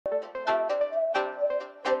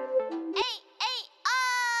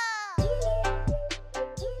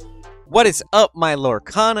What is up, my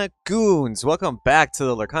Lorcana Goons? Welcome back to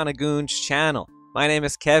the Lorcana Goons channel. My name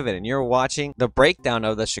is Kevin, and you're watching the breakdown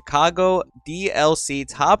of the Chicago DLC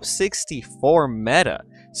Top 64 meta.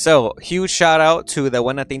 So, huge shout out to the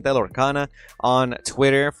Buena Tinta Lorcana on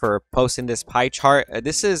Twitter for posting this pie chart.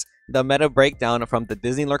 This is the meta breakdown from the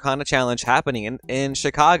Disney Lorcana Challenge happening in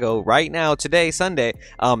Chicago right now, today, Sunday.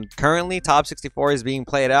 Currently, top 64 is being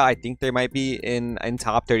played out. I think they might be in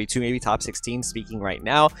top 32, maybe top 16 speaking right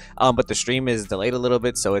now. But the stream is delayed a little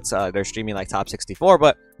bit, so it's they're streaming like top 64.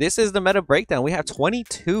 But this is the meta breakdown. We have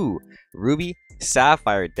 22 Ruby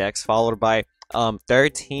Sapphire decks, followed by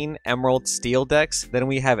 13 Emerald Steel decks. Then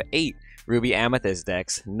we have 8 Ruby Amethyst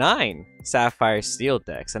decks, 9 Sapphire Steel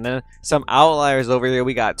decks, and then some outliers over here.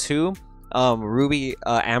 We got 2 Ruby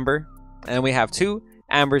Amber, and we have 2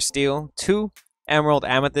 Amber Steel, 2 Emerald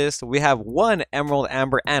Amethyst. We have 1 Emerald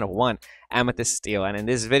Amber and 1 Amethyst Steel. And in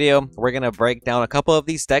this video, we're gonna break down a couple of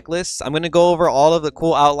these deck lists. I'm gonna go over all of the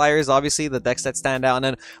cool outliers, obviously the decks that stand out, and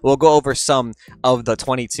then we'll go over some of the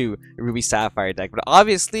 22 Ruby Sapphire deck. But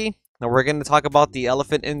obviously, now we're going to talk about the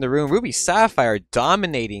elephant in the room. Ruby Sapphire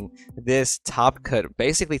dominating this top cut,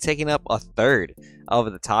 basically taking up a third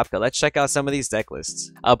of the top cut. Let's check out some of these deck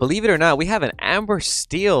lists. Believe it or not, we have an Amber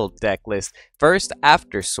Steel deck list. First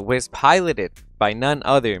after Swiss, piloted by none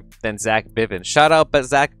other than Zach Bivens. Shout out but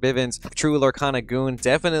Zach Bivens, true Lorcana Goon,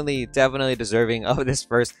 definitely deserving of this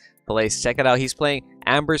first place. Check it out. He's playing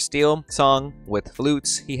Amber Steel song with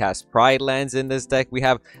flutes. He has Pride lands in this deck. We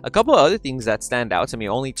have a couple of other things that stand out to me.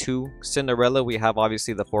 Only 2 Cinderella. We have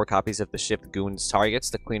obviously the 4 copies of the Shift Goons targets,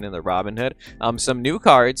 the Queen and the Robin Hood. Some new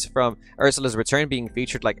cards from Ursula's Return being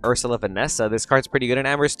featured, like Ursula Vanessa. This card's pretty good in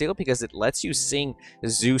Amber Steel because it lets you sing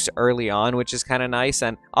Zeus early on, which is kind of nice.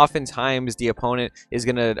 And oftentimes the opponent is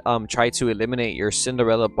gonna try to eliminate your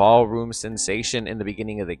Cinderella Ballroom sensation in the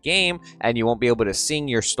beginning of the game, and you won't be able to sing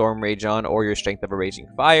your Storm Rage on or your Strength of a Raging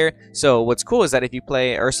Fire. So what's cool is that if you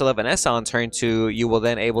play Ursula Vanessa on turn 2, you will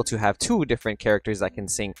then able to have 2 different characters that can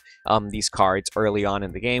sing these cards early on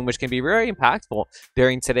in the game, which can be very impactful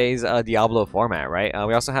during today's Diablo format, right?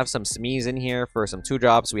 We also have some Smees in here for some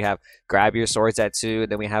 2-drops. We have Grab Your Swords at 2.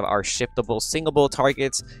 Then we have our shiftable, singable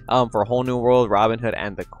targets for Whole New World, Robin Hood,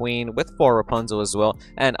 and the Queen, with 4 Rapunzel as well.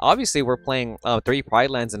 And obviously we're playing 3 Pride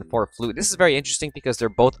lands and 4 Flute. This is very interesting because they're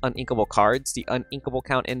both uninkable cards. The uninkable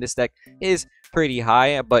count in this deck is pretty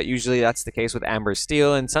high, but usually that's the case with Amber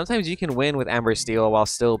Steel, and sometimes you can win with Amber Steel while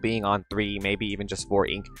still being on 3, maybe even just 4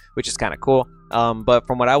 ink, which is kind of cool. But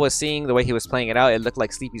from what I was seeing, the way he was playing it out, it looked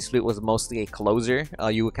like Sleepy's Flute was mostly a closer.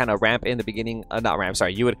 You would kind of ramp in the beginning, not ramp,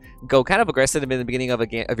 sorry, you would go kind of aggressive in the beginning of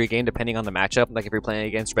your game depending on the matchup. Like if you're playing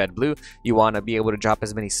against Red-Blue, you want to be able to drop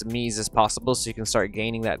as many Smees as possible so you can start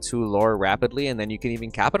gaining that 2 lore rapidly, and then you can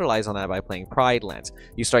even capitalize on that by playing Pride lands.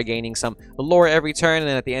 You start gaining some lore every turn, and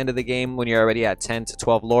then at the end of the game, when you're already at 10 to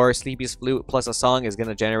 12 lore, Sleepy's Flute plus a song is going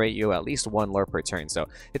to generate you at least 1 lore per turn. So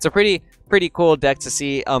it's a pretty cool deck to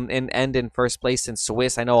see end in first place in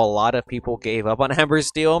Swiss. I know a lot of people gave up on Amber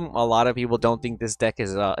Steel. A lot of people don't think this deck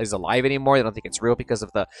is alive anymore. They don't think it's real because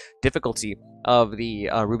of the difficulty of the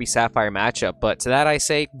Ruby Sapphire matchup. But to that I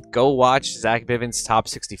say, go watch Zach Bivens' top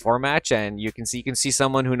 64 match, and you can see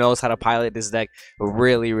someone who knows how to pilot this deck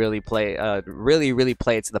really play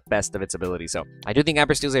it to the best of its ability. So I do think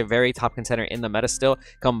Amber Steel is a very top contender in the meta still.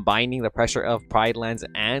 Combining the pressure of Pride lands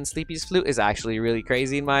and Sleepy's Flute is actually really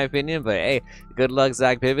crazy in my opinion. But hey, good luck,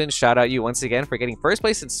 Zach Bivens. Shout out you once again for getting first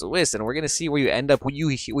place in Swiss, and we're gonna see where you end up.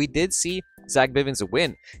 We did see Zach Bivens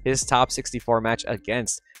win his top 64 match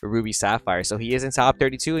against Ruby Sapphire, so he is in top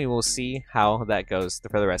 32, and we'll see how that goes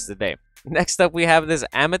for the rest of the day. Next up, we have this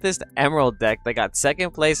Amethyst Emerald deck that got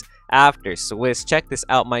second place after Swiss. Check this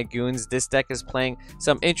out, my goons. This deck is playing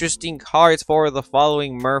some interesting cards for the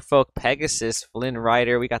following: Merfolk, Pegasus, Flynn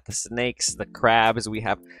Rider. We got the Snakes, the Crabs. We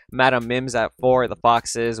have Madam Mims at 4, the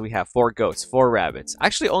Foxes. We have 4 Goats, 4 Rabbits.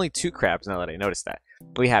 Actually, only 2 Crabs now that I noticed that.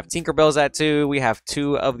 We have Tinkerbells at 2. We have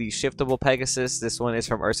 2 of the shiftable Pegasus. This one is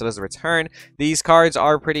from Ursula's Return. These cards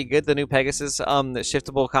are pretty good. The new Pegasus, the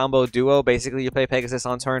shiftable combo duo. Basically, you play Pegasus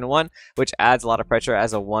on turn 1, which adds a lot of pressure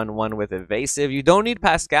as a 1/1 with evasive. You don't need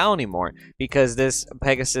Pascal anymore because this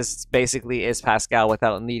Pegasus basically is Pascal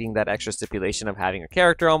without needing that extra stipulation of having a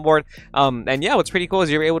character on board. And yeah, what's pretty cool is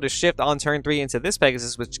you're able to shift on turn 3 into this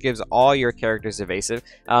Pegasus, which gives all your characters evasive,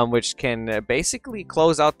 which can basically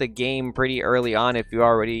close out the game pretty early on if you're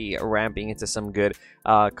already ramping into some good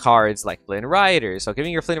cards like Flynn Rider. So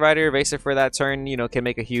giving your Flynn Rider evasive for that turn, you know, can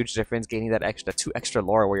make a huge difference, gaining that 2 extra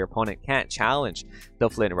lore where your opponent can't challenge the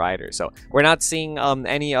Flint Rider. So we're not seeing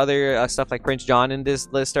any other stuff like Prince John in this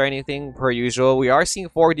list or anything per usual. We are seeing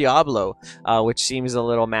 4 Diablo, which seems a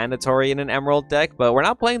little mandatory in an Emerald deck, but we're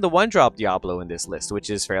not playing the 1-drop Diablo in this list, which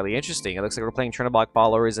is fairly interesting. It looks like we're playing Trinabog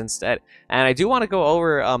Followers instead. And I do want to go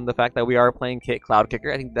over the fact that we are playing Kit Cloud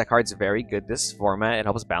Kicker. I think that card's very good this format. It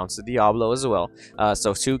helps bounce the Diablo as well.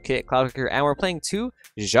 So 2 Kit Cloud Kicker, and we're playing 2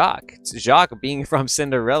 Jacques. Jacques, being from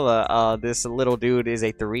Cinderella, this little dude is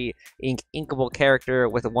a 3 inkable character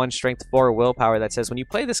with 1 strength, 4 willpower that says when you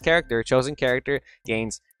play this character, chosen character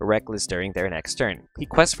gains Reckless during their next turn. He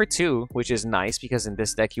quests for 2, which is nice because in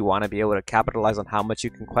this deck you want to be able to capitalize on how much you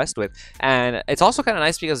can quest with. And it's also kind of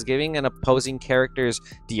nice because giving an opposing character's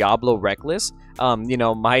Diablo Reckless, you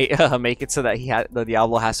know, might make it so that the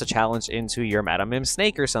Diablo has to challenge into your Madam Mim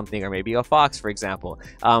Snake or something, or maybe a Fox, for example.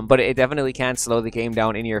 But it definitely can slow the game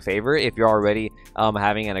down in your favor if you're already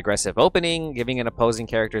having an aggressive opening. Giving an opposing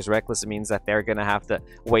character's Reckless means that they're going to have to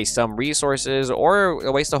waste some resources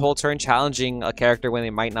or waste a whole turn challenging a character when they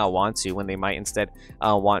might not want to, when they might instead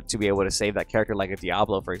want to be able to save that character, like a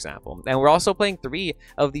Diablo, for example. And we're also playing 3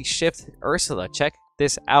 of the Shift Ursula. Check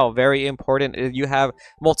this out. Very important. You have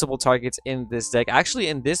multiple targets in this deck. Actually,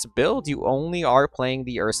 in this build, you only are playing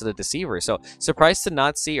the Ursula Deceiver. So surprised to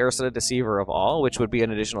not see Ursula Deceiver of all, which would be an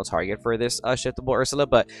additional target for this shiftable Ursula.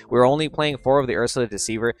 But we're only playing 4 of the Ursula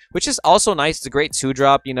Deceiver, which is also nice. It's a great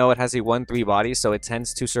 2-drop. You know, it has a 1/3 body, so it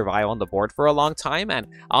tends to survive on the board for a long time. And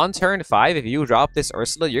on turn 5, if you drop this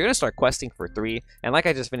Ursula, you're gonna start questing for 3. And like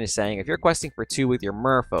I just finished saying, if you're questing for 2 with your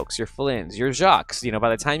Merfolks, your Flynn's, your Jacques, you know, by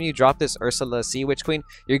the time you drop this Ursula Sea Witch Queen,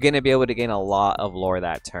 you're going to be able to gain a lot of lore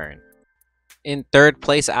that turn. In 3rd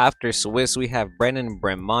place after Swiss, we have Brennan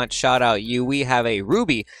Bremont. Shout out you. We have a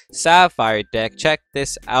Ruby Sapphire deck. Check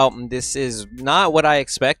this out. This is not what I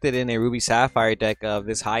expected in a Ruby Sapphire deck of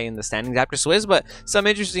this high in the standings after Swiss, but some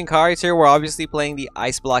interesting cards here. We're obviously playing the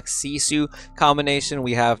Ice Block Sisu combination.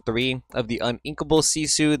 We have 3 of the Uninkable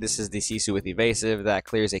Sisu. This is the Sisu with Evasive that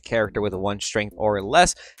clears a character with 1 strength or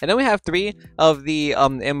less. And then we have 3 of the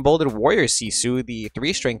Emboldened Warrior Sisu, the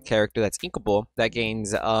 3 strength character that's inkable that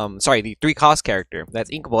gains, the 3 cost character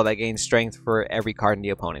that's inkable that gains strength for every card in the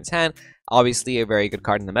opponent's hand. Obviously a very good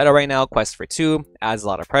card in the meta right now. Quest for 2 adds a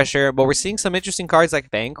lot of pressure, but we're seeing some interesting cards like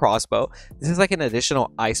Fang Crossbow. This is like an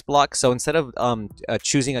additional ice block, so instead of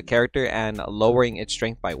choosing a character and lowering its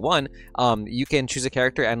strength by 1, you can choose a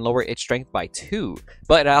character and lower its strength by 2.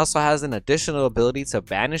 But it also has an additional ability to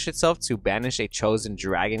banish itself, to banish a chosen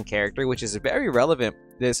dragon character, which is very relevant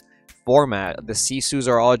this format. The Sisus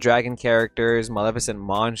are all dragon characters. Maleficent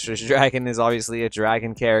Monstrous Dragon is obviously a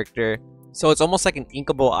dragon character. So it's almost like an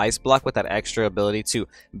inkable ice block with that extra ability to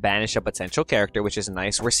banish a potential character, which is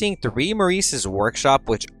nice. We're seeing 3 Maurice's Workshop,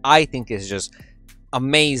 which I think is just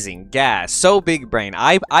amazing. Gas. So big brain.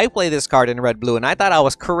 I play this card in red blue and I thought I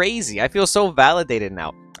was crazy. I feel so validated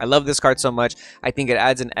now. I love this card so much. I think it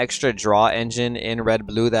adds an extra draw engine in red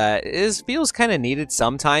blue that feels kind of needed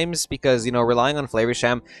sometimes because, you know, relying on Flavor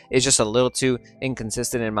Sham is just a little too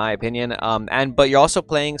inconsistent in my opinion. But you're also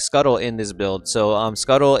playing Scuttle in this build. So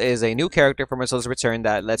Scuttle is a new character from Merciless Return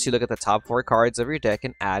that lets you look at the top 4 cards of your deck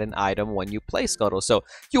and add an item when you play Scuttle. So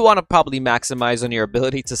you want to probably maximize on your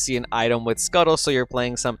ability to see an item with Scuttle, so you're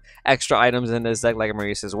playing some extra items in this deck like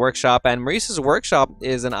Maurice's Workshop. And Maurice's Workshop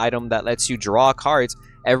is an item that lets you draw cards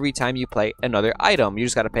every time you play another item. You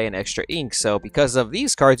just got to pay an extra ink. So because of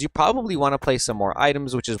these cards, you probably want to play some more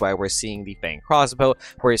items, which is why we're seeing the Fang Crossbow.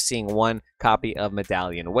 We're seeing 1 copy of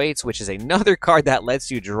Medallion Waits, which is another card that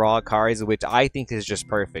lets you draw cards, which I think is just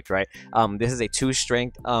perfect, right? This is a 2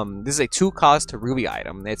 strength, this is a 2 cost Ruby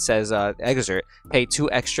item. It says exert, pay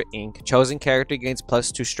 2 extra ink, chosen character gains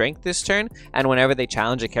 +2 strength this turn, and whenever they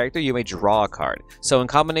challenge a character, you may draw a card. So in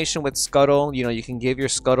combination with Scuttle, you know, you can give your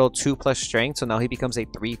Scuttle 2+ strength, so now he becomes a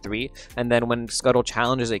 3/3, and then when Scuttle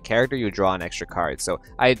challenges a character, you draw an extra card. So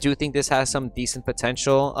I do think this has some decent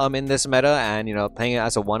potential in this meta, and you know, playing it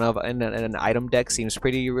as a 1 of in an item deck seems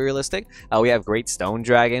pretty realistic. We have Great Stone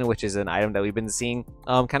Dragon, which is an item that we've been seeing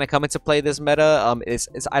kind of come into play this meta. This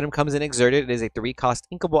item comes in Exerted. It is a 3 cost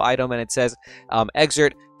inkable item, and it says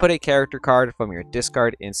exert, put a character card from your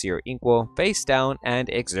discard into your inkwell face down and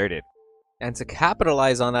exerted. And to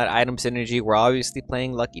capitalize on that item synergy, we're obviously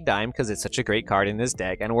playing Lucky Dime because it's such a great card in this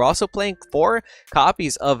deck. And we're also playing 4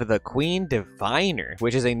 copies of the Queen Diviner,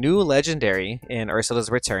 which is a new legendary in Ursula's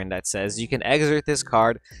Return that says you can exert this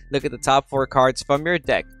card, look at the top 4 cards from your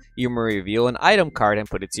deck. You may reveal an item card and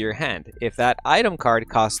put it to your hand. If that item card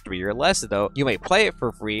costs 3 or less though, you may play it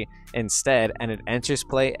for free instead, and it enters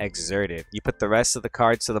play exerted. You put the rest of the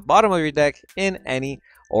cards to the bottom of your deck in any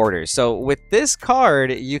order. So with this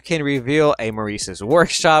card, you can reveal a Maurice's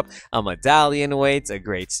Workshop, a Medallion Weights, a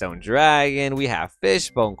Great Stone Dragon. We have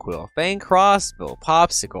Fishbone Quill, Fang Crossbow,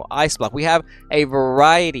 Popsicle, Ice Block. We have a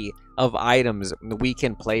variety of items we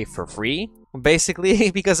can play for free, basically,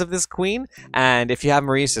 because of this queen. And if you have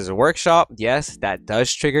Maurice's Workshop, yes, that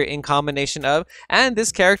does trigger in combination of. And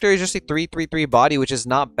this character is just a 3/3/3 body, which is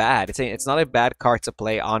not bad. It's not a bad card to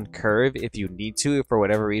play on curve if you need to. If for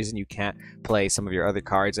whatever reason you can't play some of your other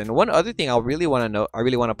cards. And one other thing I really want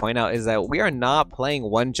to point out is that we are not playing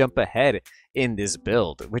one jump ahead in this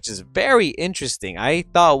build, which is very interesting. I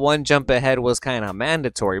thought one jump ahead was kind of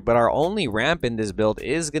mandatory, but our only ramp in this build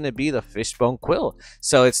is going to be the Fishbone Quill.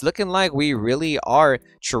 So it's looking like we really are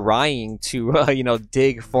trying to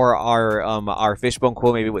dig for our Fishbone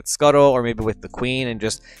Quill, maybe with Scuttle or maybe with the Queen, and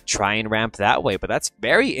just try and ramp that way. But that's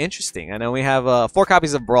very interesting. I know we have 4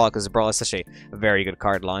 copies of Brawl, because Brawl is such a very good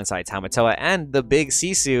card alongside Tamatoa, and the big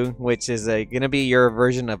Sisu, which is going to be your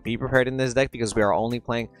version of Be Prepared in this deck, because we are only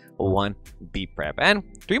playing 1 Be Prep, and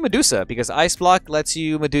 3 Medusa, because Ice Block lets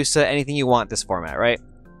you Medusa anything you want this format, right?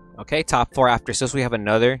 Okay, top 4 after Sos, we have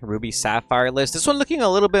another Ruby Sapphire list. This one looking a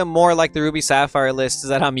little bit more like the Ruby Sapphire list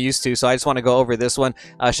that I'm used to, so I just want to go over this one.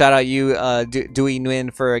 Shout out you, Dewey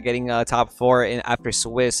Nguyen, for getting top 4 in after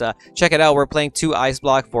Swiss. Check it out. We're playing 2 Ice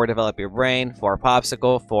Block, 4 Develop Your Brain, 4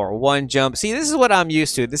 Popsicle, 4 1 Jump. See, this is what I'm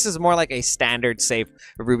used to. This is more like a standard safe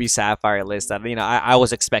Ruby Sapphire list that I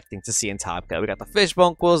was expecting to see in Top Cut. We got the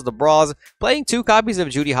Fishbone Quills, the Brawls, playing 2 copies of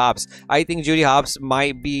Judy Hopps. I think Judy Hopps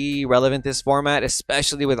might be relevant this format,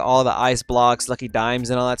 especially with all the Ice Blocks, Lucky Dimes,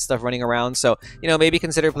 and all that stuff running around. So, maybe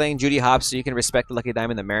consider playing Judy Hopps so you can respect the Lucky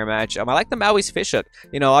Dime in the mirror match. I like the Maui's Fishhook.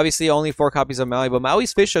 Obviously only 4 copies of Maui, but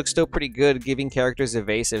Maui's Fishhook's still pretty good, giving characters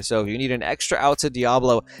evasive. So if you need an extra out to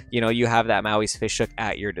Diablo, you have that Maui's Fishhook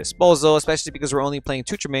at your disposal, especially because we're only playing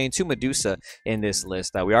 2 Tremaine, 2 Medusa in this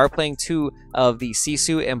list. We are playing 2 of the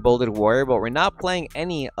Sisu Emboldened Warrior, but we're not playing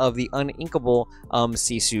any of the uninkable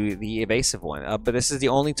Sisu, the evasive one. But this is the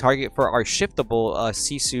only target for our shiftable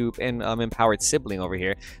Sisu and Empowered Sibling over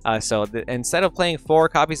here. So instead of playing 4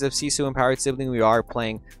 copies of Sisu Empowered Sibling, we are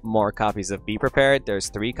playing more copies of Be Prepared. There's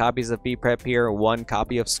 3 copies of Be Prep here, 1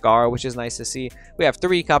 copy of Scar, which is nice to see. We have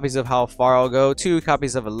 3 copies of How Far I'll Go, 2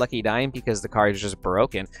 copies of a Lucky Dime because the card is just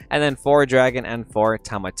broken, and then 4 Dragon and 4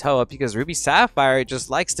 Tamatoa because Ruby Sapphire just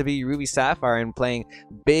likes to be Ruby Sapphire and playing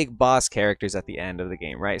big boss characters at the end of the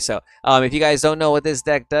game, right? So if you guys don't know what this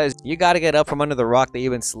deck does, you got to get up from under the rock that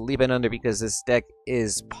you've been sleeping under, because this deck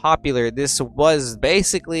is popular. This was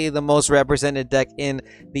basically the most represented deck in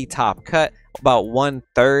the Top Cut. About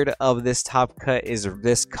 1/3 of this Top Cut is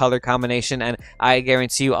this color combination, and I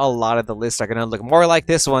guarantee you a lot of the lists are going to look more like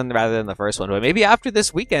this one rather than the first one. But maybe after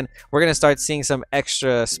this weekend, we're going to start seeing some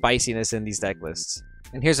extra spiciness in these deck lists.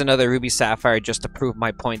 And here's another Ruby Sapphire just to prove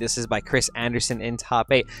my point. This is by Chris Anderson in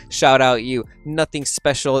top 8. Shout out you. Nothing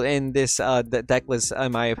special in this deck list,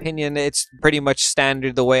 in my opinion. It's pretty much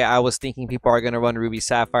standard the way I was thinking people are going to run Ruby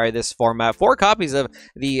Sapphire this format. 4 copies of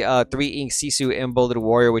the 3 ink Sisu Emboldened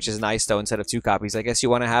Warrior, which is nice though, instead of 2 copies. I guess you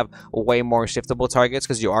want to have way more shiftable targets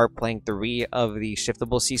because you are playing 3 of the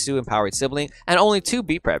shiftable Sisu Empowered Sibling and only 2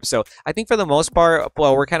 B Preps. So I think for the most part,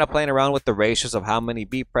 well, we're kind of playing around with the ratios of how many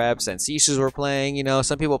B Preps and Sisus we're playing.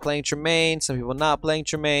 Some people playing Tremaine, some people not playing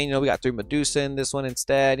Tremaine. We got 3 Medusa in this one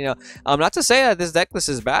instead. Not to say that this deck list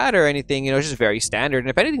is bad or anything. It's just very standard. And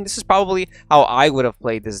if anything, this is probably how I would have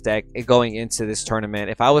played this deck going into this tournament.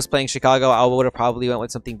 If I was playing Chicago, I would have probably went with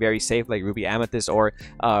something very safe like Ruby Amethyst or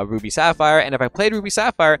Ruby Sapphire. And if I played Ruby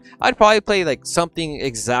Sapphire, I'd probably play like something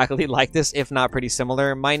exactly like this, if not pretty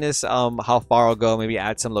similar, minus how far I'll go, maybe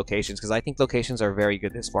add some locations, because I think locations are very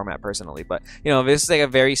good this format personally. But this is like a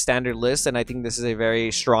very standard list, and I think this is a very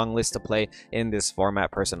strong list to play in this format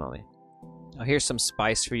personally. Now here's some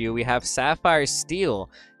spice for you. We have Sapphire Steel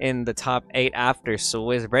in the top 8 after, so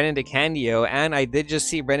with Brennan DeCandio, and I did just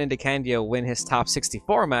see Brennan DeCandio win his top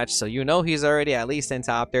 64 match, so he's already at least in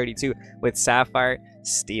top 32 with Sapphire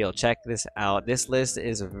Steel. Check this out. This list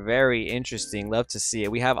is very interesting. Love to see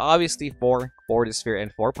it. We have obviously 4 Sphere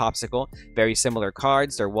and 4 Popsicle. Very similar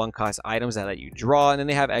cards. They're 1-cost items that let you draw, and then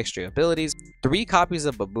they have extra abilities. 3 copies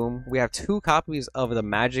of Baboom. We have 2 copies of the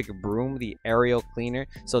Magic Broom, the Aerial Cleaner.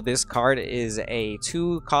 So this card is a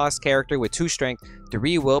 2-cost character with 2 strength,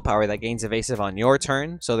 3 willpower that gains evasive on your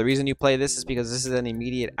turn. So the reason you play this is because this is an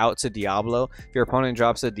immediate out to Diablo. If your opponent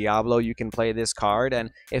drops a Diablo, you can play this card, and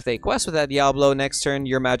if they quest with that Diablo next turn,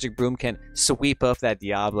 your Magic Broom can sweep up that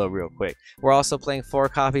Diablo real quick. We're also playing 4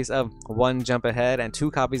 copies of 1 Jump Ahead and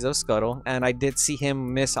 2 copies of Scuttle, and I did see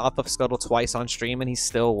him miss off of Scuttle twice on stream and he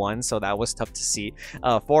still won, so that was tough love to see.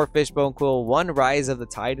 4 Fishbone Quill, 1 Rise of the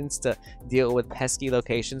Titans to deal with pesky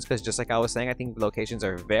locations, because just like I was saying, I think locations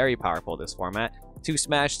are very powerful this format. 2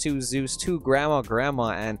 Smash, 2 Zeus, 2 Grandma,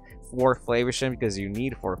 and 4 Flavorshim, because you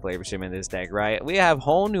need 4 Flavorshim in this deck, right? We have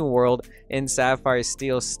Whole New World in Sapphire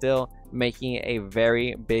Steel still making a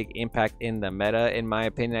very big impact in the meta, in my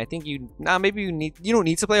opinion. I think you don't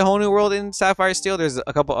need to play Whole New World in Sapphire Steel. There's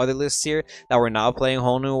a couple other lists here that we're not playing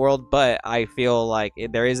Whole New World, but I feel like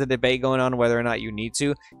there is a debate going on whether or not you need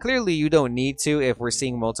to. Clearly you don't need to if we're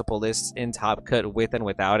seeing multiple lists in Top Cut with and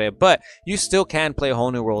without it, but you still can play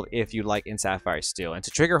Whole New World if you like in Sapphire Steel. And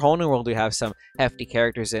to trigger Whole New World, we have some hefty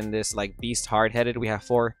characters in this, like Beast Hardheaded. We have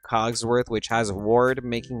 4 Cogsworth, which has Ward,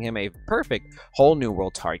 making him a perfect Whole New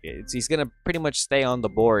World target. He's gonna pretty much stay on the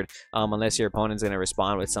board unless your opponent's gonna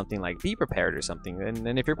respond with something like Be Prepared or something.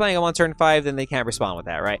 And if you're playing him on turn 5, then they can't respond with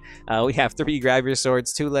that, right? We have 3 Grab Your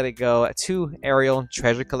Swords, 2 Let It Go, 2 Aerial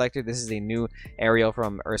Treasure Collector. This is a new Aerial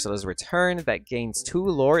from Ursula's Return that gains 2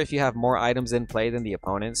 lore if you have more items in play than the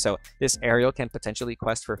opponent. So this Aerial can potentially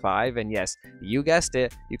quest for 5, and yes, you guessed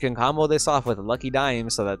it, you can combo this off with Lucky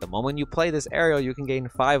Dimes, so that the moment you play this Aerial, you can gain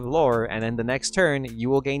 5 lore, and then the next turn you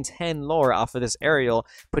will gain 10 lore off of this Aerial,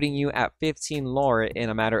 putting you at 15 lore in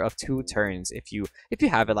a matter of 2 turns if you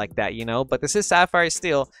have it like that, you know. But this is Sapphire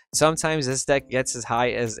Steel. Sometimes this deck gets as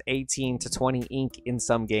high as 18 to 20 ink in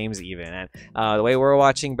some games even, and the way we're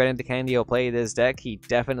watching Brennan DeCandio play this deck, he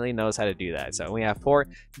definitely knows how to do that. So we have 4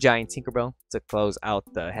 Giant Tinkerbell to close out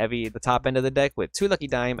the top end of the deck, with 2 Lucky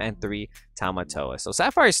Dime and 3 Tamatoa. So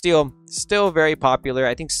Sapphire Steel still very popular.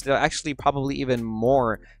 I think still actually probably even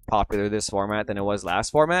more popular this format than it was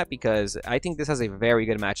last format, because I think this has a very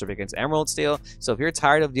good matchup against Emerald Steel. So if you're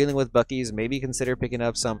tired of dealing with Buckies, maybe consider picking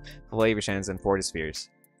up some Flavorshans and Fortispheres.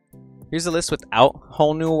 Here's a list without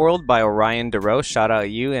Whole New World by Orion DeRoche. Shout out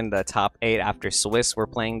you in the top 8 after Swiss. We're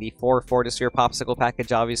playing the 4 Fortisphere Popsicle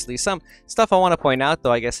package, obviously. Some stuff I want to point out,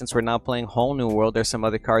 though, I guess since we're not playing Whole New World, there's some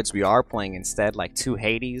other cards we are playing instead, like 2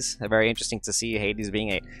 Hades. Very interesting to see Hades being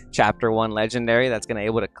a Chapter 1 legendary that's going to be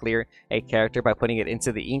able to clear a character by putting it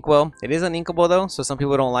into the Inkwell. It is uninkable, though, so some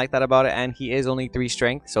people don't like that about it, and he is only 3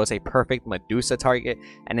 strength, so it's a perfect Medusa target.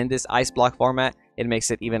 And in this Ice Block format, it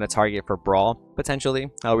makes it even a target for Brawl,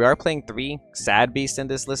 potentially. We are playing 3 Sad Beasts in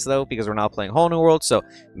this list, though, because we're not playing Whole New World, so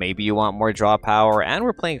maybe you want more draw power. And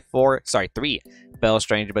we're playing 3 Bell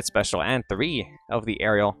Strange but Special and 3 of the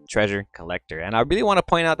Aerial Treasure Collector. And I really want to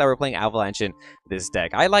point out that we're playing Avalanche in this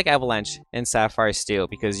deck. I like Avalanche in Sapphire Steel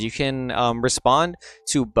because you can respond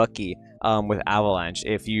to Bucky with Avalanche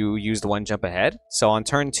if you used 1 jump ahead. So on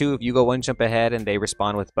turn 2, if you go 1 jump ahead and they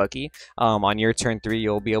respond with Bucky, on your turn 3,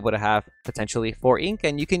 you'll be able to have potentially 4 ink,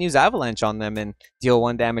 and you can use Avalanche on them and deal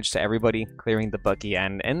 1 damage to everybody, clearing the Bucky.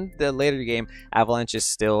 And in the later game, Avalanche is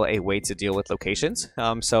still a way to deal with locations.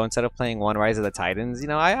 So instead of playing 1 Rise of the Titans, you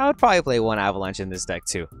know, I would probably play 1 Avalanche in this deck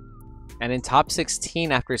too. And in top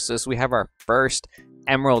 16 after Swiss, we have our first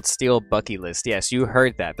Emerald Steel Bucky list. Yes, you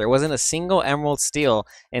heard that. There wasn't a single Emerald Steel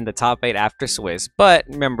in the top 8 after Swiss. But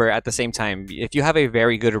remember, at the same time, if you have a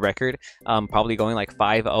very good record, probably going like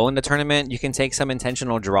 5-0 in the tournament, you can take some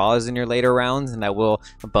intentional draws in your later rounds, and that will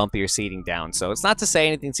bump your seeding down. So it's not to say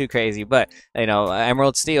anything too crazy, but you know,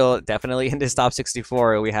 Emerald Steel definitely in this top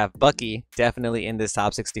 64. We have Bucky definitely in this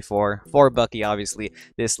top 64. For Bucky, obviously,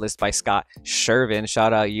 this list by Scott Shervin.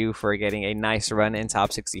 Shout out you for getting a nice run in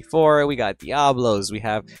top 64. We got Diablos, we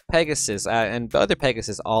have Pegasus, and other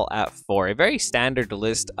Pegasus all at 4. A very standard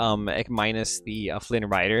list, minus the Flynn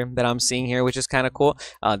Rider that I'm seeing here, which is kind of cool.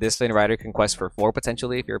 This Flynn Rider can quest for 4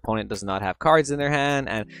 potentially if your opponent does not have cards in their hand,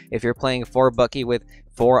 and if you're playing 4 Bucky with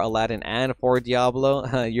 4 Aladdin and 4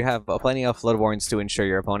 Diablo, you have plenty of Floodborns to ensure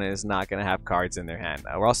your opponent is not going to have cards in their hand.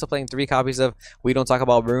 We're also playing 3 copies of We Don't Talk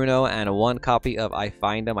About Bruno and 1 copy of I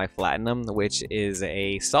Find Him, I Flatten Him, which is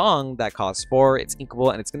a song that costs 4. It's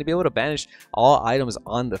inkable, and it's going to be able to banish all items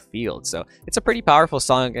on the field. So it's a pretty powerful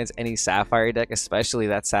song against any Sapphire deck, especially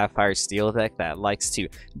that Sapphire Steel deck that likes to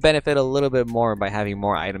benefit a little bit more by having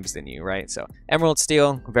more items than you, right? So Emerald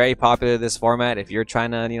Steel, very popular this format. If you're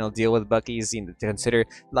trying to, you know, deal with Buckies, you know, consider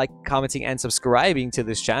like, commenting, and subscribing to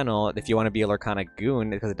this channel if you want to be a Lorcana Goon,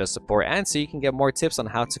 because it does support, and so you can get more tips on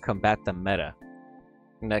how to combat the meta.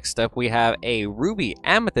 Next up, we have a Ruby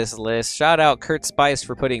Amethyst list. Shout out Kurt Spice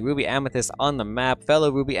for putting Ruby Amethyst on the map.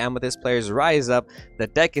 Fellow Ruby Amethyst players, rise up. The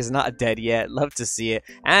deck is not dead yet. Love to see it.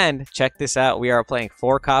 And check this out. We are playing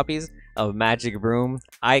 4 copies of Magic Broom.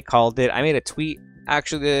 I called it. I made a tweet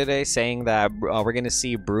actually the other day saying that we're gonna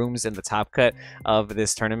see brooms in the top cut of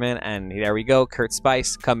this tournament, and there we go. Kurt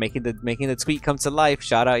Spice come making the tweet come to life.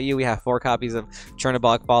 Shout out you. We have 4 copies of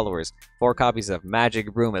Chernobog Followers, 4 copies of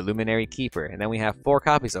Magic Broom, Illuminary Keeper, and then we have 4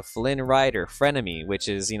 copies of Flynn Rider, Frenemy, which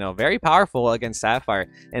is, you know, very powerful against Sapphire.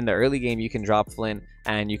 In the early game, you can drop Flynn,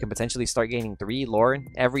 and you can potentially start gaining 3 lore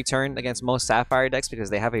every turn against most Sapphire decks because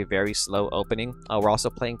they have a very slow opening. We're also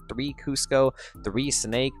playing 3 Cusco, 3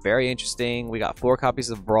 Snake, very interesting. We got 4 copies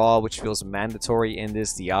of Brawl, which feels mandatory in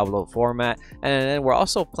this Diablo format. And then we're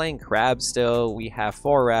also playing Crab still. We have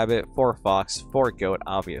 4 Rabbit, 4 Fox, 4 Goat,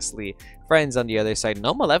 obviously. Friends on the other side,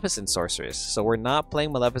 no Maleficent Sorceress. So we're not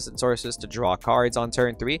playing Maleficent Sorceress to draw cards on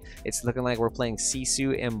turn 3. It's looking like we're playing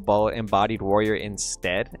Sisu Embodied Warrior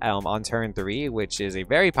instead on turn 3, which is a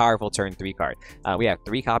very powerful turn 3 card. We have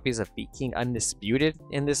 3 copies of Beat King Undisputed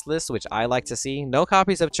in this list, which I like to see. No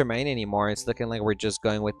copies of Tremaine anymore. It's looking like we're just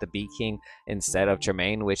going with the Beat King instead of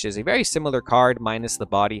Tremaine, which is a very similar card minus the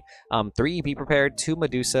body. 3 Be Prepared, 2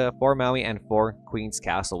 Medusa, 4 Maui, and 4 Queen's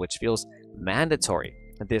Castle, which feels mandatory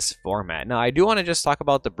this format. Now, I do want to just talk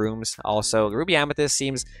about the brooms also. Ruby Amethyst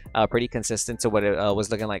seems pretty consistent to what it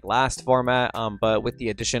was looking like last format, but with the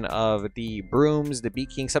addition of the brooms, the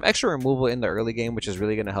Beat King, some extra removal in the early game, which is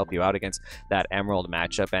really going to help you out against that Emerald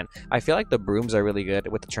matchup. And I feel like the brooms are really good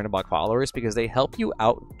with the Chernobog Followers because they help you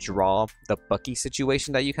outdraw the Bucky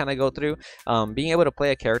situation that you kind of go through. Being able to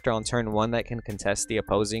play a character on turn 1 that can contest the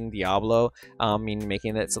opposing Diablo,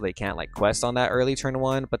 making it so they can't like quest on that early turn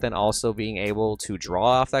 1, but then also being able to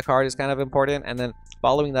draw off that card is kind of important, and then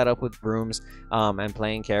following that up with brooms and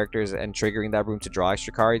playing characters and triggering that broom to draw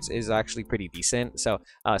extra cards is actually pretty decent. So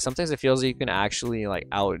sometimes it feels like you can actually like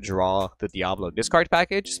outdraw the Diablo discard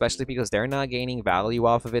package, especially because they're not gaining value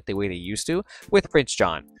off of it the way they used to with Prince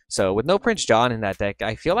John. So with no Prince John in that deck,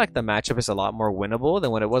 I feel like the matchup is a lot more winnable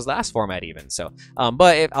than when it was last format even. So,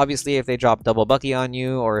 but obviously if they drop double Bucky on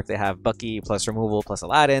you, or if they have Bucky plus removal plus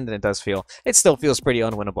Aladdin, then it still feels pretty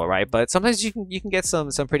unwinnable, right? But sometimes you can get some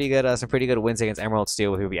pretty good wins against Emerald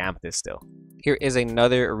Steel with Ruby Amethyst still. Here is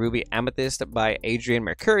another Ruby Amethyst by Adrian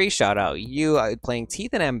Mercury. Shout out you. Playing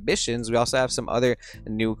Teeth and Ambitions. We also have some other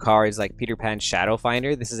new cards like Peter Pan Shadow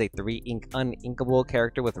Finder. This is a 3-ink uninkable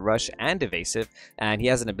character with Rush and Evasive, and he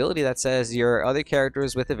has an ability that says your other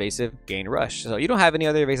characters with Evasive gain Rush. So you don't have any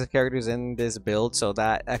other evasive characters in this build, so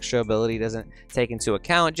that extra ability doesn't take into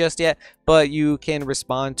account just yet, but you can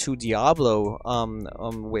respond to Diablo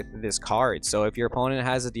with this card. So if your opponent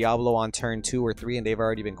has a Diablo on turn 2 or 3 and they've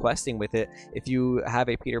already been questing with it, if you have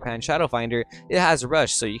a Peter Pan Shadow Finder, it has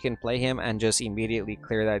Rush, so you can play him and just immediately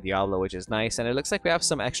clear that Diablo, which is nice. And it looks like we have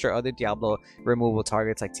some extra other Diablo removal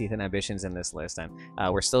targets like Teeth and Ambitions in this list, and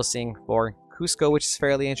we're still seeing 4 Cusco, which is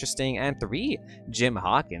fairly interesting, and 3 Jim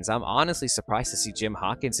Hawkins. I'm honestly surprised to see Jim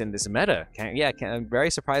Hawkins in this meta. I'm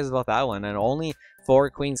very surprised about that one. And only 4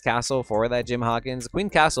 Queen's Castle for that Jim Hawkins. Queen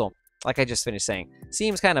Castle, like I just finished saying,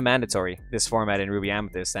 seems kind of mandatory this format in Ruby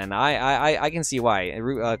Amethyst, and I can see why.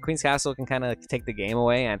 Queen's Castle can kind of take the game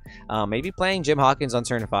away, and maybe playing Jim Hawkins on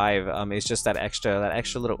turn 5 is just that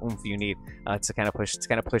extra little oomph you need to kind of push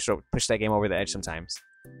that game over the edge sometimes.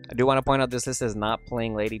 I do want to point out this list is not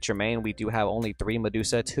playing Lady Tremaine. We do have only 3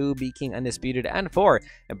 Medusa, 2 Beat King Undisputed, and 4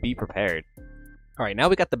 Be Prepared. Alright, now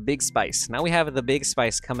we got the big spice. Now we have the big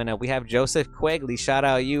spice coming up. We have Joseph Quigley, shout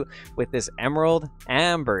out you, with this Emerald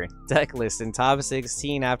Amber deck list in top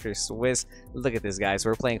 16 after Swiss. Look at this, guys.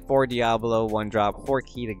 We're playing 4 Diablo, 1 drop, 4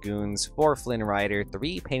 Key to Goons, 4 Flynn Rider,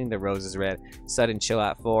 3 Painting the Roses Red, Sudden Chill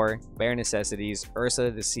at 4, Bare Necessities, Ursa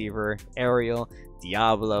the Deceiver, Ariel,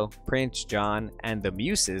 Diablo, Prince John, and the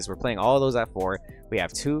Muses. We're playing all those at 4. We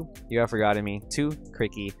have 2 You Have Forgotten Me, 2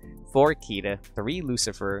 Cricky, 4 Kita, 3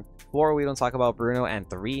 Lucifer, 4 We Don't Talk About Bruno, and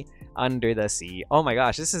 3 Under the Sea. Oh my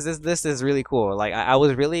gosh, this is really cool. Like I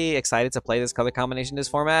was really excited to play this color combination in this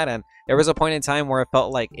format, and there was a point in time where it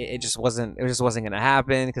felt like it just wasn't gonna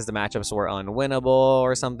happen because the matchups were unwinnable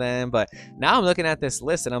or something. But now I'm looking at this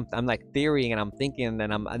list and I'm like theorying, and I'm thinking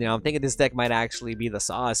this deck might actually be the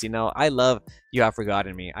sauce. I love You Have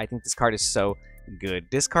Forgotten Me. I think this card is so good.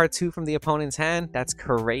 Discard 2 from the opponent's hand, that's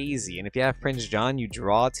crazy. And if you have Prince John, you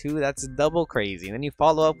draw 2, that's double crazy. And then you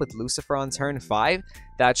follow up with Lucifer on turn 5,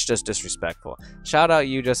 that's just disrespectful. Shout out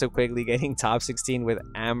you, Joseph Quigley, getting top 16 with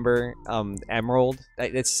Amber Emerald.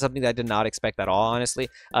 It's something that I did not expect at all, honestly.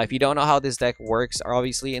 If you don't know how this deck works,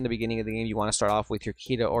 obviously in the beginning of the game you want to start off with your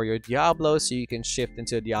Kita or your Diablo, so you can shift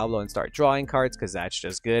into a Diablo and start drawing cards, because that's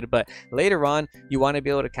just good. But later on, you want to be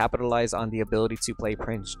able to capitalize on the ability to play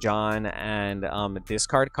Prince John and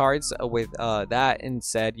discard cards with that.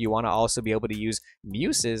 Instead, you want to also be able to use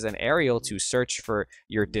Muses and Ariel to search for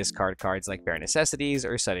your discard cards like Bare Necessities,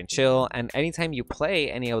 or Sudden Chill, and anytime you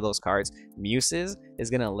play any of those cards, Muses is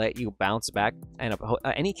going to let you bounce back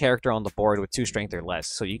any character on the board with 2 strength or less.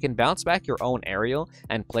 So you can bounce back your own Ariel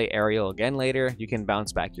and play Ariel again later. You can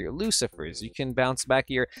bounce back your Lucifers. You can bounce back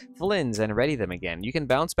your Flynns and ready them again. You can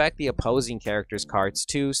bounce back the opposing characters' cards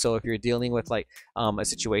too. So if you're dealing with like a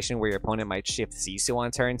situation where your opponent might shift Sisu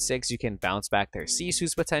on turn 6, you can bounce back their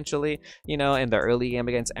Sisus potentially. You know, in the early game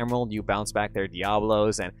against Emerald, you bounce back their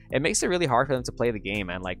Diablos, and it makes it really hard for them to play the game.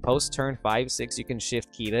 And like post turn 5-6, you can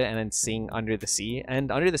shift Kita and then sing Under the Sea,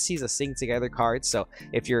 and Under the Sea is a sing together card. So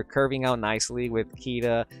if you're curving out nicely with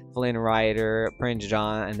Kita, Flynn Rider, Prince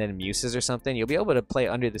John, and then Muses or something, you'll be able to play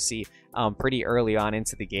Under the Sea pretty early on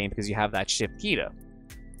into the game because you have that shift Kita.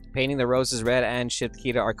 Painting the Roses red and Shift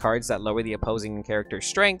Kita are cards that lower the opposing character's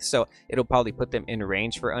strength, so it'll probably put them in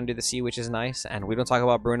range for Under the Sea, which is nice. And we don't talk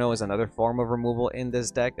about Bruno as another form of removal in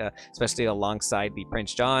this deck, especially alongside the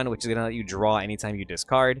Prince John, which is going to let you draw anytime you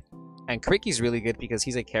discard. And Cricky's really good because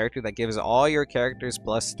he's a character that gives all your characters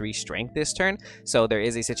 +3 strength this turn. So there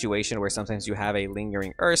is a situation where sometimes you have a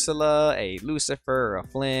lingering Ursula, a Lucifer, or a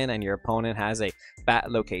Flynn, and your opponent has a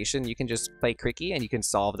bat location. You can just play Cricky and you can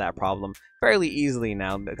solve that problem fairly easily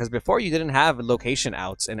now, because before you didn't have location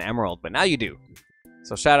outs in Emerald, but now you do.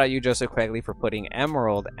 So shout out you, Joseph Quigley, for putting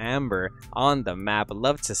Emerald Amber on the map.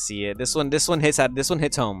 Love to see it. This one hits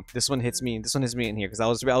home. This one hits me in here because I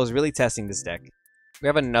was really testing this deck. We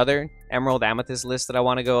have another Emerald Amethyst list that I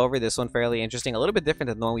want to go over. This one fairly interesting, a little bit different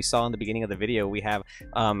than the one we saw in the beginning of the video. We have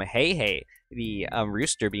Hey Hey, the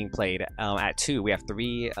Rooster, being played at 2. We have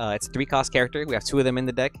 3, it's a 3-cost character. We have 2 of them in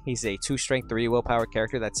the deck. He's a 2 strength, 3 willpower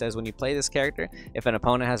character that says when you play this character, if an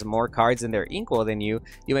opponent has more cards in their Inkwell than you,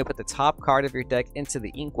 you may put the top card of your deck into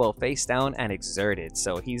the Inkwell face down and exert it.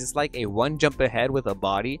 So he's like a 1 jump ahead with a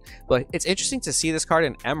body, but it's interesting to see this card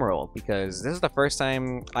in Emerald because this is the first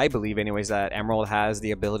time, I believe anyways, that Emerald has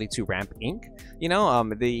the ability to ramp ink. You know,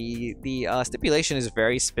 the stipulation is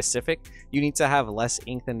very specific. You need to have less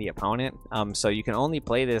ink than the opponent. So you can only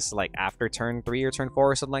play this like after turn 3 or turn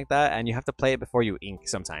 4 or something like that, and you have to play it before you ink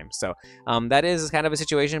sometimes. So that is kind of a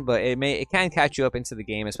situation, but it can catch you up into the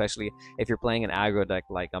game, especially if you're playing an aggro deck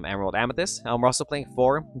like Emerald Amethyst. We're also playing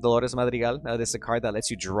 4 Dolores Madrigal. This is a card that lets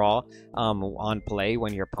you draw on play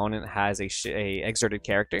when your opponent has a exerted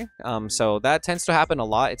character. So that tends to happen a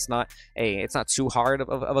lot. It's not too hard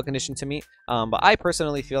of a condition to meet. But I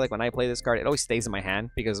personally feel like when I play this card, it always stays in my hand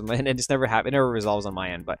because it just never resolves on my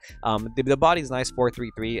end. But the body's nice,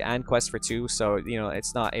 4/3/3 and quest for 2, so you know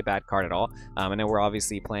it's not a bad card at all. And then we're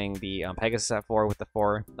obviously playing the Pegasus at 4 with the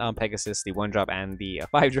 4 Pegasus, the 1-drop and the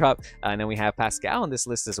 5-drop. And then we have Pascal on this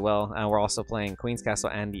list as well. We're also playing Queen's Castle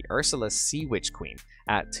and the Ursula Sea Witch Queen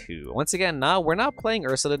at 2. Once again, now we're not playing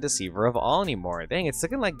Ursula Deceiver of All anymore. Dang, it's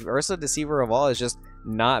looking like Ursula Deceiver of All is just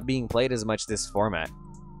not being played as much this format.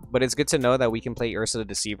 But it's good to know that we can play Ursula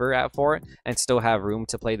Deceiver at 4 and still have room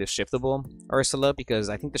to play the shiftable Ursula, because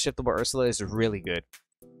I think the shiftable Ursula is really good.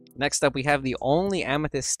 Next up, we have the only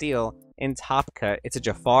Amethyst Steel in Top Cut. It's a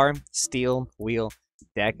Jafar Steel Wheel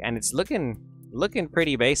deck, and it's looking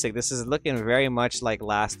pretty basic. This is looking very much like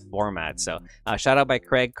last format. So shout out by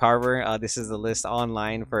Craig Carver. This is the list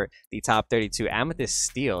online for the top 32 Amethyst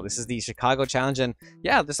Steel. This is the Chicago Challenge, and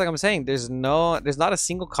yeah, just like I'm saying, there's not a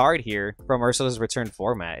single card here from Ursula's Return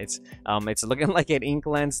format. It's looking like an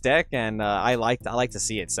Inklands deck, and I like to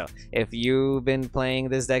see it. So if you've been playing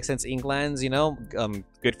this deck since Inklands, you know,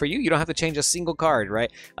 good for you. You don't have to change a single card,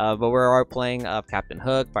 right? But we're playing Captain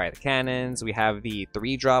Hook, Fire the Cannons. We have the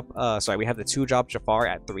 3-drop, we have the 2-drop Jafar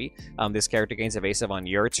at 3. This character gains evasive on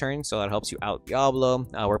your turn, so that helps you out Diablo.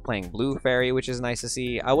 We're playing Blue Fairy, which is nice to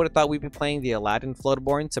see. I would have thought we'd be playing the Aladdin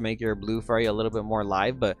Floodborn to make your Blue Fairy a little bit more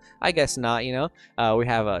live, but I guess not, you know. We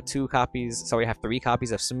have 2 copies, so we have 3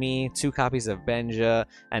 copies of Smee, 2 copies of Benja,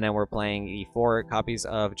 and then we're playing the 4 copies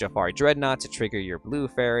of Jafar Dreadnought to trigger your Blue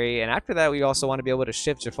Fairy. And after that, we also want to be able to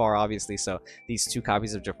shift Jafar, obviously, so these 2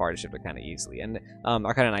 copies of Jafar to shift it kind of easily, and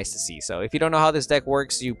are kind of nice to see. So if you don't know how this deck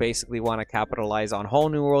works, you basically want to capitalize on Whole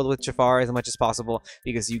New World with Jafar as much as possible,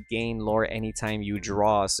 because you gain lore anytime you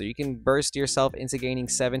draw, so you can burst yourself into gaining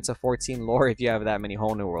 7 to 14 lore if you have that many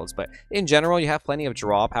Whole New Worlds. But in general, you have plenty of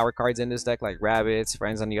draw power cards in this deck, like Rabbits,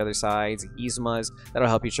 Friends on the Other Sides, Yzmas, that'll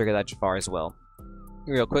help you trigger that Jafar as well.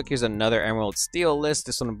 real quick, here's another Emerald Steel list.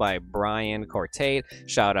 This one by Brian Cortate.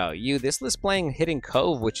 Shout out you. This list playing Hidden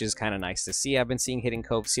Cove, which is kind of nice to see. I've been seeing Hidden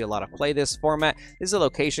Cove see a lot of play this format. This is a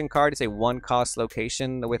location card. It's a 1-cost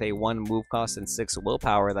location with a 1 move cost and 6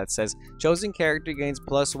 willpower that says chosen character gains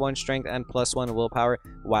 +1 strength and +1 willpower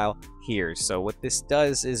while here. So what this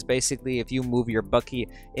does is basically if you move your Bucky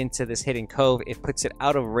into this Hidden Cove, it puts it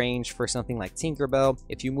out of range for something like Tinkerbell.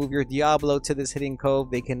 If you move your Diablo to this Hidden Cove,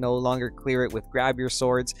 they can no longer clear it with Grab Your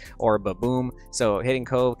Swords or Baboom. So Hidden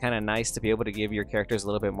Cove, kind of nice to be able to give your characters a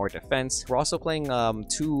little bit more defense. We're also playing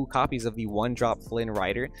 2 copies of the 1-drop Flynn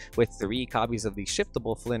Rider with 3 copies of the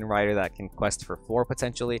shiftable Flynn Rider that can quest for 4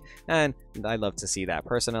 potentially, and I love to see that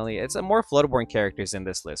personally. It's a more Floodborne characters in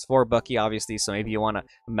this list for Bucky, obviously, so maybe you want to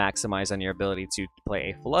maximize on your ability to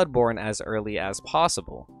play a Floodborne as early as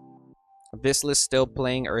possible. This list still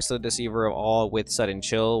playing Ursula Deceiver of All with Sudden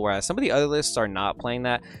Chill, whereas some of the other lists are not playing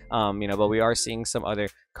that, but we are seeing some other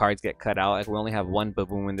cards get cut out. Like we only have 1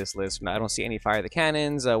 Baboom in this list. I don't see any Fire the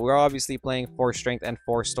Cannons. We're obviously playing 4 Strength and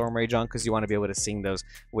 4 Storm Rage on because you want to be able to sing those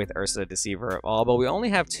with Ursula Deceiver of All, but we only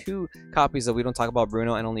have 2 copies of We Don't Talk About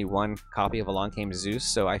Bruno and only 1 copy of Along Came Zeus,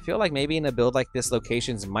 so I feel like maybe in a build like this,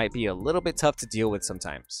 locations might be a little bit tough to deal with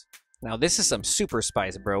sometimes. Now this is some super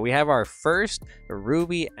spice, bro. We have our first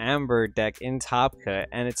Ruby Amber deck in Top Cut,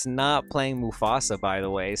 and it's not playing Mufasa, by the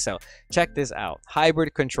way, so check this out.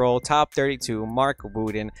 Hybrid Control, top 32, Mark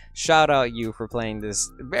Wooden. Shout out you for playing this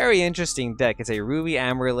very interesting deck. It's a Ruby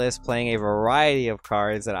Amber list playing a variety of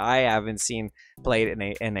cards that I haven't seen played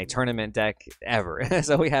in a tournament deck ever.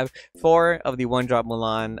 So we have 4 of the 1-drop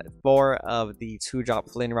Mulan, 4 of the 2-drop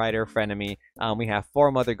Flynn Rider Frenemy. We have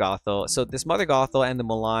 4 Mother Gothel. So this Mother Gothel and the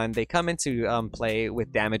Mulan, they come into play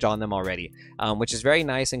with damage on them already, which is very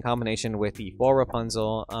nice in combination with the 4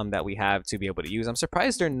 Rapunzel that we have to be able to use. I'm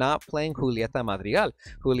surprised they're not playing Julieta Madrigal.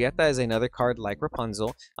 Julieta is another card like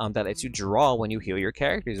Rapunzel that lets you draw when you heal your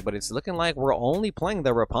characters, but it's looking like we're only playing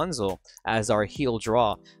the Rapunzel as our heal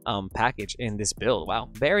draw package in this build. Wow,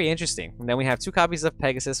 very interesting. And then we have 2 copies of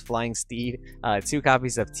Pegasus Flying Steed, 2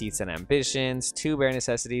 copies of Teats and Ambitions, 2 Bare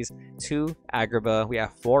Necessities, 2 Agrabah. We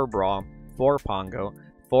have 4 Brawl, 4 Pongo,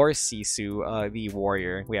 4 Sisu, the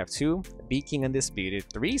Warrior. We have 2 Beat King Undisputed,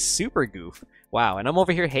 3 Super Goof. Wow, and I'm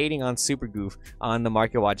over here hating on Super Goof on the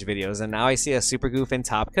Market Watch videos, and now I see a Super Goof in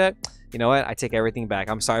Top Cut. You know what? I take everything back.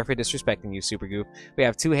 I'm sorry for disrespecting you, Super Goof. We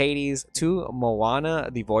have 2 Hades, 2 Moana,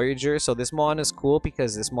 the Voyager. So this Moana is cool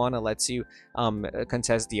because this Moana lets you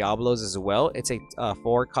contest Diablos as well. It's a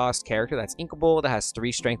 4-cost character that's inkable, that has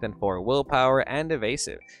 3 strength and 4 willpower, and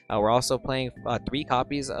evasive. We're also playing 3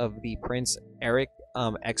 copies of the Prince Eric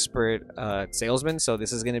expert salesman. So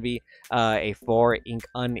this is going to be a 4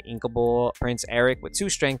 uninkable Prince Eric with 2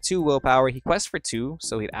 strength, 2 willpower. He quests for 2,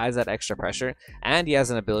 so he adds that extra pressure, and he has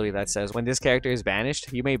an ability that says when this character is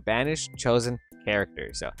banished, you may banish chosen character.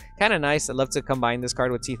 So kind of nice. I love to combine this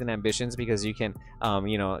card with Teeth and Ambitions because you can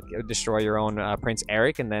destroy your own Prince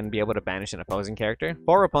Eric and then be able to banish an opposing character.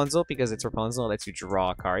 4 Rapunzel because it's Rapunzel, it lets you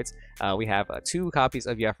draw cards. We have 2 copies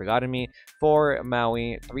of You Have Forgotten Me, 4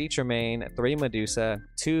 Maui, 3 Tremaine, 3 Medusa,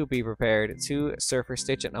 2 Be Prepared, 2 Surfer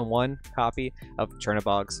Stitch, and 1 copy of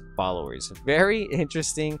Chernobog's Followers. Very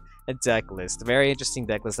interesting deck list. Very interesting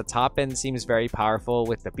deck list. The top end seems very powerful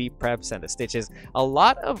with the beat preps and the stitches. A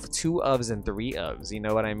lot of 2 ofs and 3 ofs, you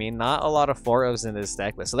know what I mean? Not a lot of 4 ofs in this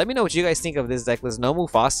deck list. So let me know what you guys think of this deck list. No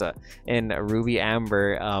Mufasa in Ruby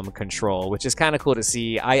Amber control, which is kind of cool to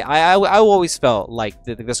see. I always felt like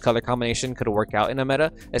this color combination could work out in a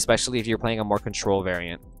meta, especially if you're playing a more control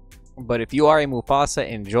variant. But if you are a Mufasa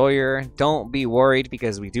enjoyer, don't be worried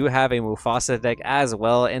because we do have a Mufasa deck as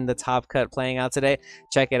well in the Top Cut playing out today.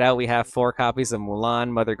 Check it out. We have 4 copies of Mulan,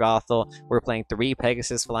 Mother Gothel. We're playing 3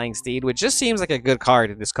 Pegasus Flying Steed, which just seems like a good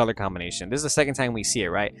card in this color combination. This is the second time we see it,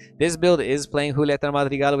 right? This build is playing Julieta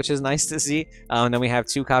Madrigal, which is nice to see. And then we have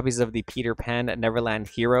 2 copies of the Peter Pan Neverland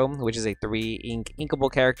Hero, which is a 3 inkable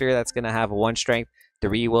character that's going to have 1 strength,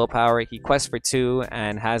 3 willpower. He quests for 2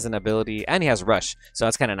 and has an ability, and he has rush, so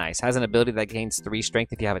that's kind of nice. Has an ability that gains 3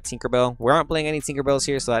 strength if you have a Tinkerbell. We aren't playing any Tinkerbells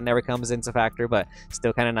here, so that never comes into factor, but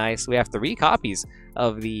still kind of nice. We have 3 copies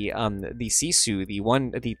of the Sisu,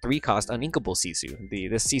 the 3-cost uninkable Sisu.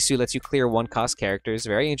 This Sisu lets you clear 1-cost characters.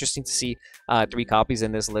 Very interesting to see 3 copies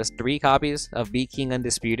in this list. 3 copies of Beat King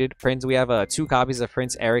Undisputed. Prince, we have 2 copies of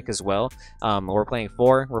Prince Eric as well. We're playing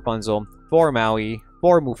 4 Rapunzel, 4 Maui,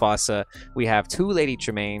 4 Mufasa, we have 2 Lady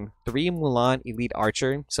Tremaine, 3 Mulan Elite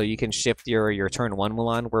Archer, so you can shift your turn 1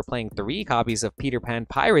 Mulan. We're playing 3 copies of Peter Pan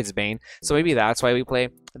Pirate's Bane, so maybe that's why we play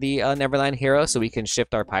the Neverland Hero, so we can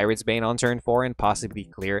shift our Pirate's Bane on turn 4 and possibly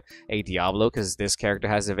clear a Diablo, because this character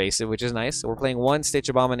has evasive, which is nice. So we're playing 1 Stitch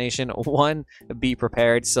Abomination, 1 Be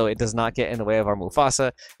Prepared, so it does not get in the way of our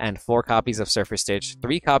Mufasa, and 4 copies of Surfer Stitch,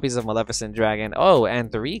 3 copies of Maleficent Dragon, oh,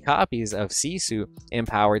 and 3 copies of Sisu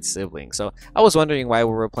Empowered Sibling. So I was wondering why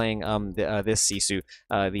we were playing this Sisu,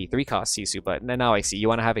 the 3-cost Sisu, but now I see you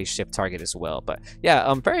want to have a shift target as well. But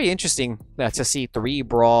yeah, very interesting to see 3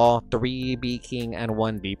 Brawl, 3 B King, and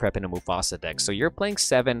 1 B Prep in a Mufasa deck. So you're playing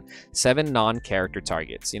 7 non-character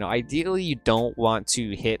targets. You know, ideally you don't want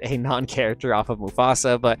to hit a non-character off of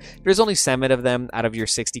Mufasa, but there's only 7 of them out of your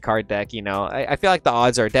 60 card deck. You know, I feel like the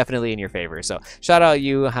odds are definitely in your favor. So shout out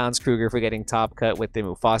you, Hans Kruger, for getting top cut with the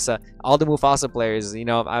Mufasa. All the Mufasa players, you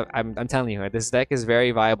know, I'm telling you, this deck is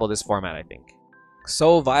very viable this format, I think.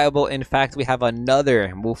 So viable, in fact, we have another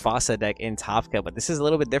Mufasa deck in Top Cut, but this is a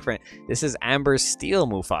little bit different. This is Amber Steel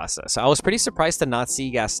Mufasa. So I was pretty surprised to not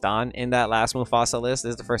see Gaston in that last Mufasa list.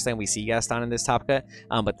 This is the first time we see Gaston in this Top Cut,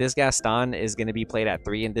 but this Gaston is going to be played at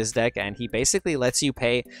 3 in this deck, and he basically lets you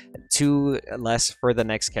pay 2 less for the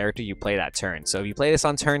next character you play that turn. So if you play this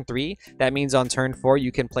on turn 3, that means on turn 4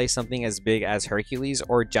 you can play something as big as Hercules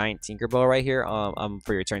or Giant Tinkerbell right here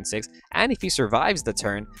for your turn 6, and if he survives the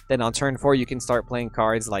turn, then on turn 4 you can start playing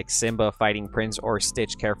cards like Simba Fighting Prince or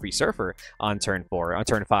Stitch Carefree Surfer on turn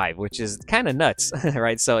 5, which is kind of nuts,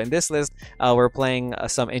 right? So in this list, we're playing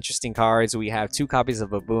some interesting cards. We have 2 copies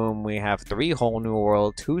of a Boom, we have 3 Whole New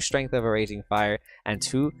World, 2 Strength of a Raging Fire, and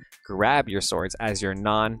 2 Grab Your Swords as your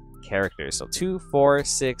non-characters. So 2, 4,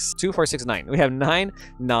 6, 9. We have 9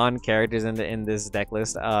 non-characters in this deck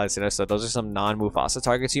list. So those are some non-Mufasa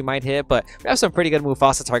targets you might hit, but we have some pretty good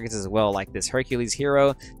Mufasa targets as well, like this Hercules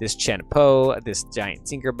Hero, this Chen Po, this Giant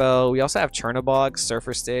Tinkerbell. We also have Chernobog,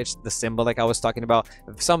 Surfer Stitch, the Symbol like I was talking about.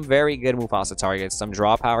 Some very good Mufasa targets. Some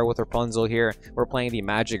draw power with Rapunzel here. We're playing the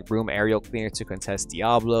Magic Broom Aerial Cleaner to contest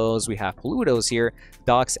Diablos. We have Plutos here,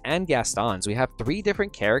 Docs, and Gastons. We have 3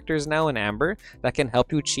 different characters now in Amber that can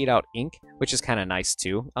help you cheat out Ink, which is kind of nice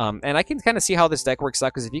too. And I can kind of see how this deck works out,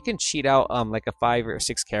 because if you can cheat out like a 5 or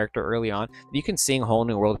 6 character early on, you can sing Whole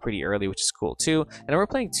New World pretty early, which is cool too. And then we're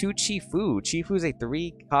playing 2 Chifu. Chifu is a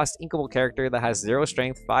 3-cost inkable character that has 0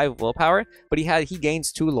 strength, 5 willpower, but he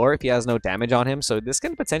gains 2 lore if he has no damage on him, so this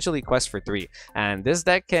can potentially quest for 3. And this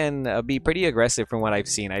deck can be pretty aggressive from what I've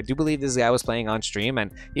seen. I do believe this guy was playing on stream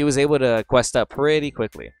and he was able to quest up pretty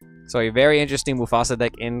quickly. So a very interesting Mufasa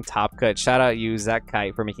deck in Top Cut. Shout out you, Zach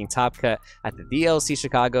Kite, for making Top Cut at the DLC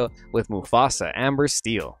Chicago with Mufasa Amber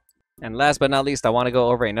Steel. And last but not least, I want to go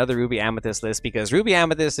over another Ruby Amethyst list, because Ruby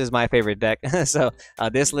Amethyst is my favorite deck. So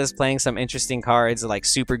this list playing some interesting cards like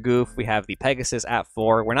Super Goof. We have the Pegasus at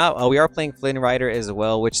 4. We are playing Flynn Rider as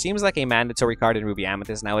well, which seems like a mandatory card in Ruby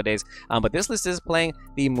Amethyst nowadays. But this list is playing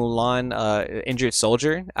the Mulan Injured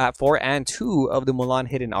Soldier at 4 and 2 of the Mulan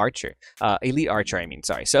Hidden Archer, Elite Archer. I mean,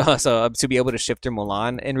 sorry. So to be able to shift your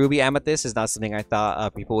Mulan in Ruby Amethyst is not something I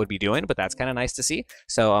thought people would be doing, but that's kind of nice to see.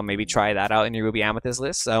 So maybe try that out in your Ruby Amethyst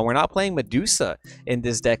list. We're not playing Medusa in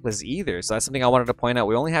this deck list either, so that's something I wanted to point out.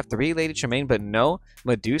 We only have 3 Lady Tremaine, but no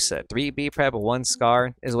Medusa. 3 B Prep, 1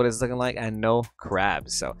 Scar is what it's looking like, and no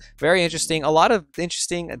Crabs. So very interesting. A lot of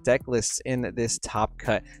interesting deck lists in this Top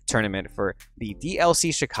Cut tournament for the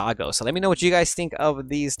DLC Chicago. So let me know what you guys think of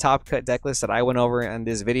these Top Cut deck lists that I went over in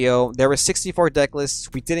this video. There were 64 deck lists.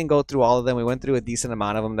 We didn't go through all of them. We went through a decent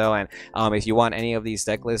amount of them though, and if you want any of these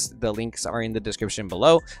deck lists, the links are in the description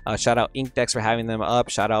below. Shout out Ink Decks for having them up.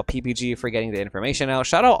 Shout out PPG for getting the information out.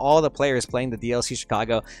 Shout out all the players playing the DLC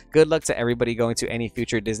Chicago. Good luck to everybody going to any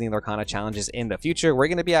future Disney Lorcana challenges in the future. We're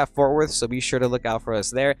going to be at Fort Worth, so be sure to look out for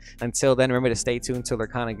us there. Until then, remember to stay tuned to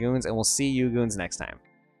Lorcana Goons, and we'll see you Goons next time.